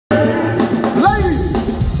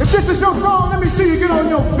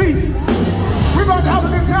seats. We're about to have a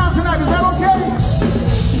good time tonight. Is that okay?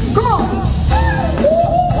 Come on.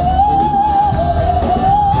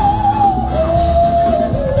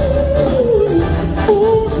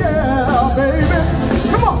 Ooh, yeah, baby.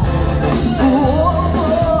 Come on. Ooh,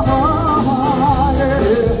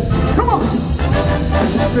 yeah. Come on.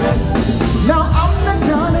 Now, I'm the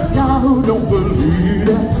kind of guy who don't believe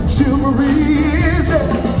that chivalry is dead.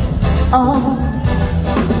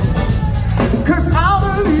 Cause I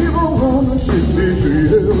believe a woman should be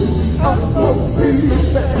treated with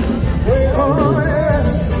respect. Oh yeah.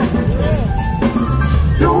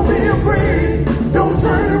 Don't be afraid, don't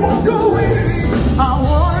turn and walk away. I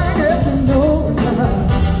wanna get to know you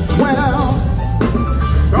well.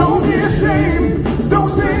 Don't be ashamed, don't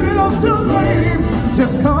say that I'm so lame.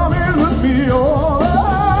 Just come and look me over.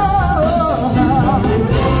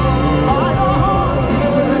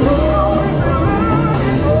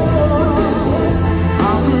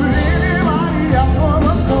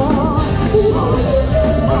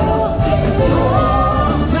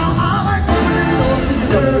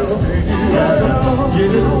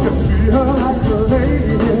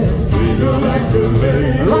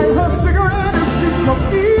 Light her cigarette and she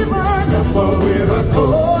smoke even with a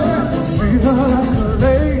cold. Treat her like a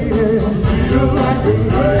lady. Treat her like a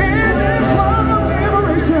lady. In this world of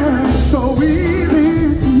liberation, so easy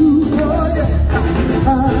to forget.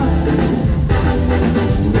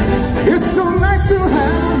 It's so nice to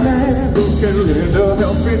have a man who can lend a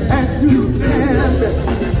helping hand. You can.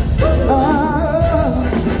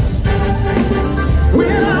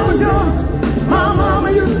 When I was young, my mama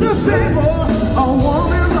used to say, boy, a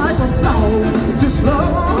woman like a flower, just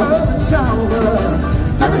love on her and shower.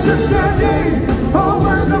 Ever since that day, her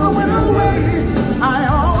words never went away. I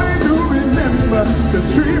always do remember to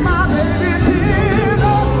treat my baby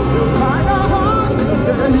tender. Like a heart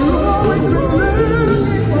that you always believe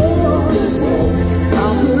me for.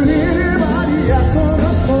 How could anybody ask for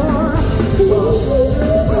us more?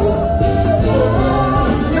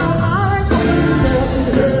 Now I ain't gonna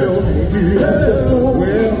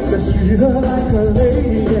treat her like a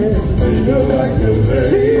lady.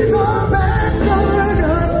 She's a bad girl.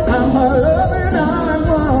 I'm a loving I'm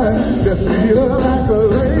one. Just treat her like a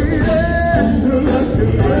lady.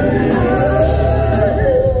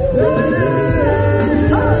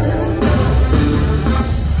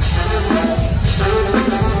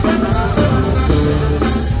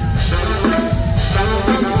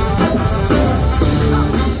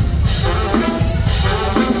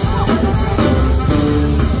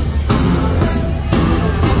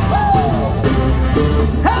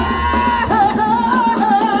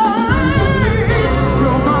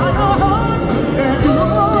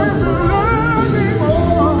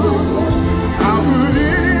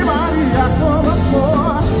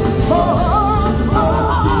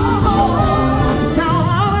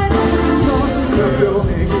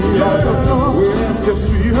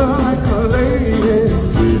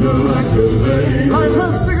 Like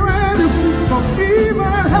her cigarette, you see, don't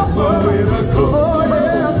even help her with a cold. Oh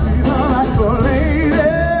yeah, treat her like a lady.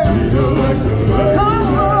 Treat her like a lady.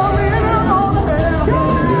 Come on in on the hair,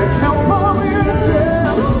 help her with a chair.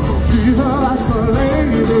 Treat her like a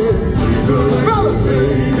lady. Fellas,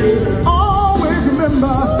 always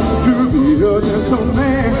remember to be a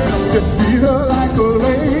gentleman. Just treat her like a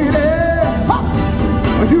lady.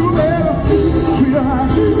 You better treat her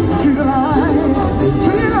like, treat her like,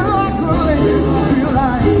 treat her like a lady. Treat her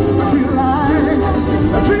like, treat her like,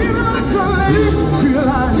 treat her like a lady. Treat her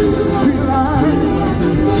like, treat her like,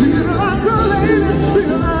 treat her like a lady. Treat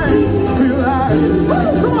her like, treat her like.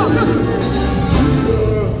 Come on, listen.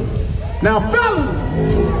 Now, fellas,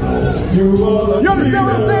 you understand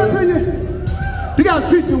what I'm saying to you? You gotta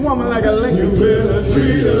treat the woman like a lady. You better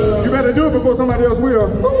treat her. You better do it before somebody else will.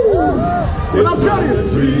 And I'm telling you,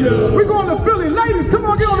 we're going to Philly. Ladies, come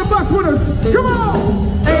on, get on the bus with us. Come on.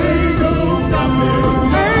 Ain't no stopping.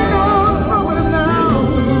 Ain't no stopping us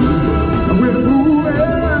now. We're moving,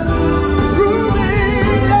 grooving.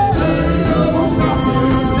 Ain't no stopping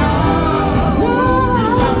us now.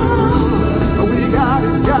 Whoa. We got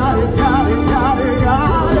it, got it, got it, got it,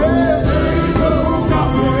 got it. Ain't no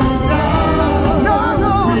stopping us now. No,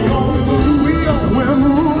 no. We're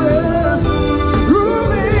moving,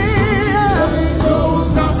 grooving.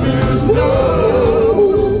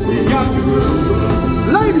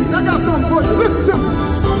 Ladies, I got something for you. Listen to me.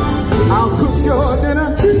 I'll cook your dinner,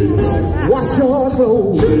 wash your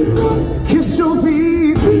clothes, kiss your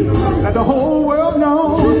feet, let the whole world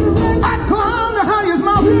know. I climb the highest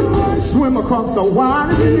mountain, swim across the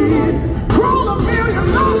widest sea, crawl 1,000,000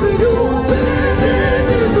 miles to you.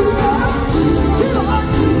 Treat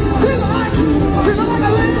her like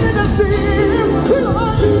a lady.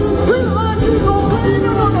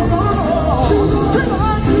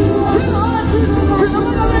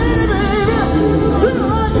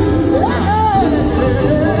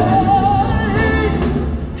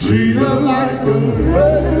 treat her like a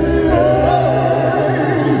lady.